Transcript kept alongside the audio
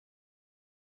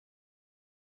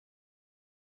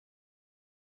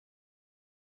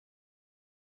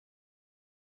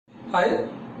Hi,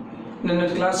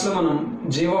 నిన్నటి క్లాస్లో మనం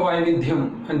జీవ వైవిధ్యం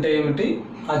అంటే ఏమిటి,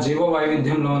 ఆ జీవ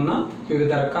వైవిధ్యంలో ఉన్న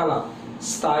వివిధ రకాల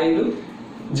స్థాయిలు,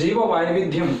 జీవ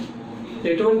వైవిధ్యం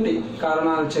ఎటువంటి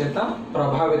కారణాల చేత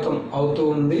ప్రభావితం అవుతూ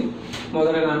ఉంది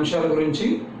మొదలైన అంశాల గురించి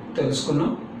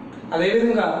తెలుసుకున్నాం.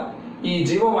 అదేవిధంగా ఈ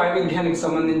జీవ వైవిధ్యానికి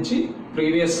సంబంధించి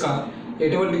ప్రీవియస్గా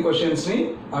ఎటువంటి క్వశ్చన్స్ని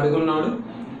అడుగున్నాడు,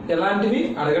 ఎలాంటివి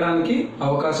అడగడానికి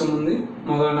అవకాశం ఉంది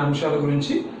మొదలైన అంశాల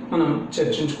గురించి మనం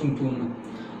చర్చించుకుంటూ ఉన్నాం.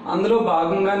 అందులో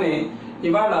భాగంగానే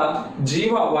ఇవాళ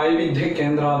జీవ వైవిధ్య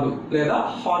కేంద్రాలు లేదా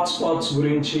హాట్స్పాట్స్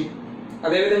గురించి,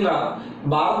 అదేవిధంగా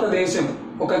భారతదేశం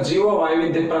ఒక జీవ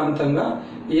వైవిధ్య ప్రాంతంగా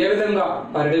ఏ విధంగా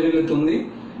పరిడవిల్లుతుంది,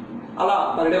 అలా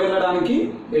పరిడవిల్లడానికి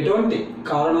ఎటువంటి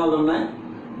కారణాలు ఉన్నాయి,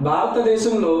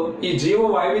 భారతదేశంలో ఈ జీవ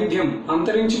వైవిధ్యం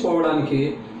అంతరించిపోవడానికి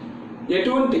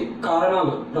ఎటువంటి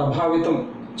కారణాలు ప్రభావితం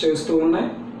చేస్తూ ఉన్నాయి,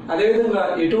 అదేవిధంగా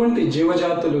ఎటువంటి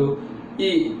జీవజాతులు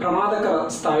ఈ ప్రమాదకర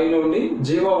స్థాయిలో ఉండి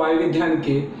జీవ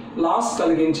వైవిధ్యానికి లాస్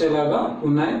కలిగించేలాగా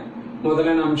ఉన్నాయి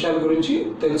మొదలైన అంశాల గురించి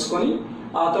తెలుసుకొని,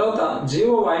 ఆ తర్వాత జీవ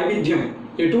వైవిధ్యం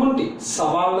ఎటువంటి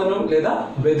సవాళ్లను లేదా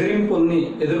బెదిరింపుల్ని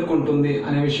ఎదుర్కొంటుంది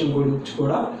అనే విషయం గురించి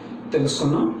కూడా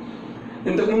తెలుసుకున్నాం.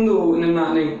 ఇంతకుముందు నిన్న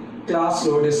నేను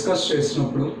క్లాస్లో డిస్కస్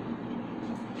చేసినప్పుడు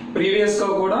ప్రీవియస్గా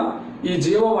కూడా ఈ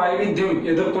జీవ వైవిధ్యం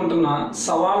ఎదుర్కొంటున్న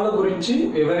సవాళ్ళ గురించి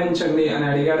వివరించండి అని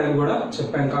అడిగాడని కూడా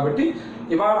చెప్పాను. కాబట్టి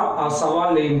ఇవాళ ఆ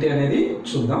సవాళ్ళు ఏంటి అనేది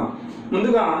చూద్దాం.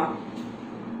 ముందుగా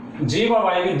జీవ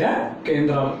వైవిధ్య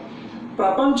కేంద్రాలు.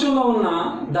 ప్రపంచంలో ఉన్న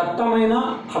దట్టమైన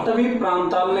అటవీ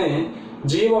ప్రాంతాలనే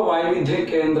జీవ వైవిధ్య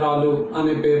కేంద్రాలు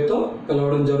అనే పేరుతో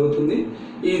పిలవడం జరుగుతుంది.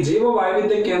 ఈ జీవ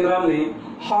వైవిధ్య కేంద్రాలని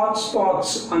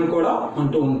హాట్స్పాట్స్ అని కూడా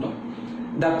అంటూ ఉంటాం.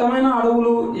 దట్టమైన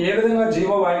అడవులు ఏ విధంగా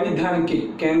జీవ వైవిధ్యానికి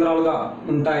కేంద్రాలుగా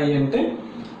ఉంటాయి అంటే,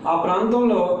 ఆ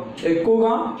ప్రాంతంలో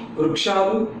ఎక్కువగా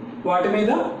వృక్షాలు, వాటి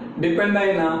మీద డిపెండ్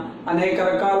అయిన అనేక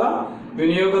రకాల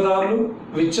వినియోగదారులు,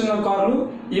 విచ్ఛిన్నకారులు,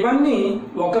 ఇవన్నీ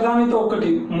ఒకదానితో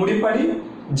ఒకటి ముడిపడి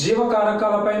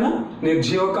జీవకారకాలపైన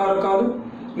నిర్జీవకారకాలు,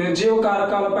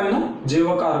 నిర్జీవకారకాలపైన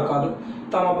జీవకారకాలు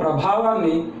తమ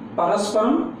ప్రభావాన్ని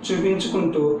పరస్పరం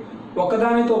చూపించుకుంటూ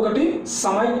ఒకదానితో ఒకటి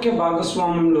సమైక్య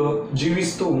భాగస్వామ్యంలో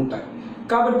జీవిస్తూ ఉంటాయి.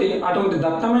 కాబట్టి అటువంటి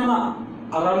దట్టమైన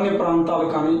అరణ్య ప్రాంతాలు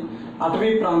కానీ అటవీ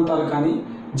ప్రాంతాలు కానీ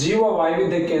జీవ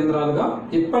వైవిధ్య కేంద్రాలుగా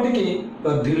ఇప్పటికీ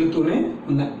వర్ధిల్లుతూనే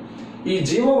ఉన్నాయి. ఈ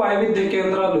జీవ వైవిధ్య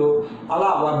కేంద్రాలు అలా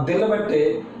వర్ధిల్లబట్టే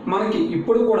మనకి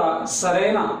ఇప్పుడు కూడా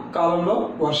సరైన కాలంలో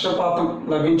వర్షపాతం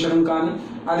లభించడం కానీ,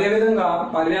 అదేవిధంగా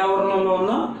పర్యావరణంలో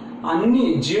ఉన్న అన్ని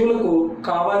జీవులకు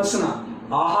కావాల్సిన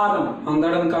ఆహారం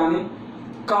అందడం కానీ,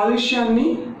 కాలుష్యాన్ని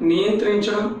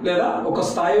నియంత్రించడం లేదా ఒక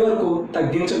స్థాయి వరకు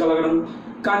తగ్గించగలగడం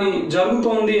కానీ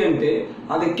జరుగుతోంది అంటే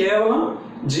అది కేవలం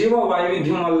జీవ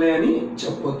వైవిధ్యం వల్లే అని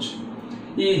చెప్పవచ్చు.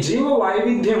 ఈ జీవ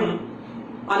వైవిధ్యం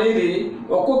అనేది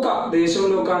ఒక్కొక్క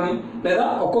దేశంలో కానీ లేదా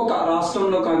ఒక్కొక్క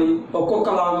రాష్ట్రంలో కానీ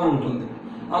ఒక్కొక్కలాగా ఉంటుంది.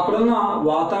 అక్కడున్న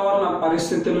వాతావరణ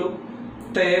పరిస్థితులు,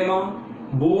 తేమ,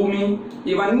 భూమి,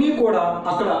 ఇవన్నీ కూడా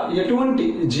అక్కడ ఎటువంటి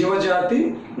జీవజాతి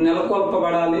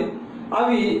నెలకొల్పబడాలి,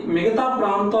 అవి మిగతా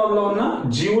ప్రాంతాల్లో ఉన్న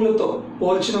జీవులతో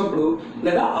పోల్చినప్పుడు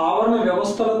లేదా ఆవరణ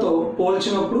వ్యవస్థలతో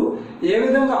పోల్చినప్పుడు ఏ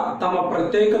విధంగా తమ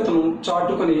ప్రత్యేకతను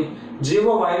చాటుకొని జీవ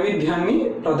వైవిధ్యాన్ని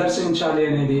ప్రదర్శించాలి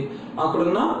అనేది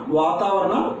అక్కడున్న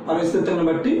వాతావరణ పరిస్థితులను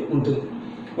బట్టి ఉంటుంది.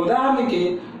 ఉదాహరణకి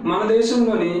మన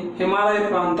దేశంలోని హిమాలయ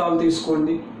ప్రాంతాలు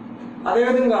తీసుకోండి,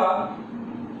 అదేవిధంగా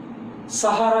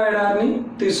సహారా ఎడారిని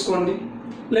తీసుకోండి,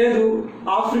 లేదు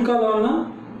ఆఫ్రికాలో ఉన్న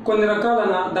కొన్ని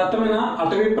రకాలైన దట్టమైన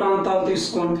అటవీ ప్రాంతాలు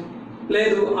తీసుకోండి,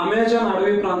 లేదు అమెజాన్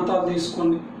అడవి ప్రాంతాలు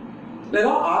తీసుకోండి,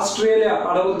 లేదా ఆస్ట్రేలియా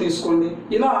అడవులు తీసుకోండి.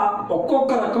 ఇలా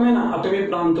ఒక్కొక్క రకమైన అటవీ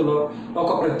ప్రాంతంలో ఒక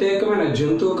ప్రత్యేకమైన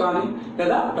జంతువు కానీ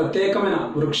లేదా ప్రత్యేకమైన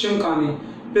వృక్షం కానీ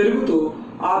పెరుగుతూ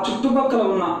ఆ చుట్టుపక్కల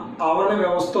ఉన్న ఆవరణ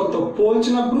వ్యవస్థలతో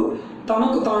పోల్చినప్పుడు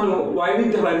తనకు తాను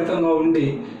వైవిధ్యభరితంగా ఉండి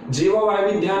జీవ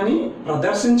వైవిధ్యాన్ని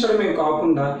ప్రదర్శించడమే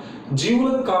కాకుండా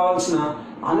జీవులకు కావాల్సిన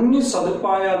అన్ని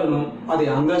సదుపాయాలను అది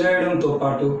అందజేయడంతో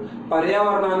పాటు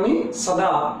పర్యావరణాన్ని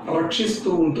సదా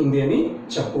రక్షిస్తూ ఉంటుంది అని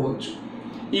చెప్పవచ్చు.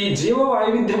 ఈ జీవ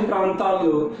వైవిధ్య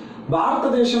ప్రాంతాలు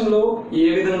భారతదేశంలో ఏ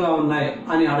విధంగా ఉన్నాయి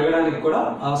అని అడగడానికి కూడా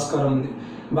ఆస్కారం ఉంది.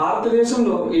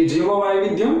 భారతదేశంలో ఈ జీవ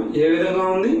వైవిధ్యం ఏ విధంగా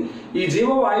ఉంది, ఈ జీవ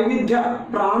వైవిధ్య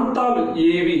ప్రాంతాలు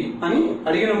ఏవి అని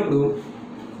అడిగినప్పుడు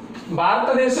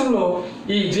భారతదేశంలో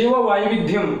ఈ జీవ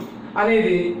వైవిధ్యం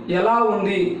అనేది ఎలా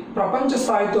ఉంది, ప్రపంచ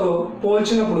స్థాయితో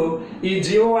పోల్చినప్పుడు ఈ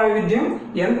జీవ వైవిధ్యం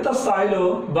ఎంత స్థాయిలో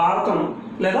భారతం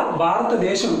లేదా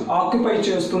భారతదేశం ఆక్యుపై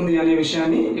చేస్తుంది అనే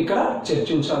విషయాన్ని ఇక్కడ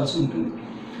చర్చించాల్సి ఉంటుంది.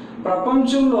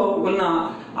 ప్రపంచంలో ఉన్న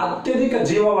అత్యధిక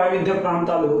జీవ వైవిధ్య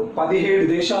ప్రాంతాలు 17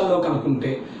 దేశాల్లో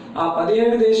కనుక్కుంటే, ఆ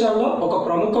 17 దేశాల్లో ఒక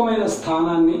ప్రముఖమైన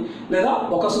స్థానాన్ని లేదా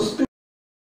ఒక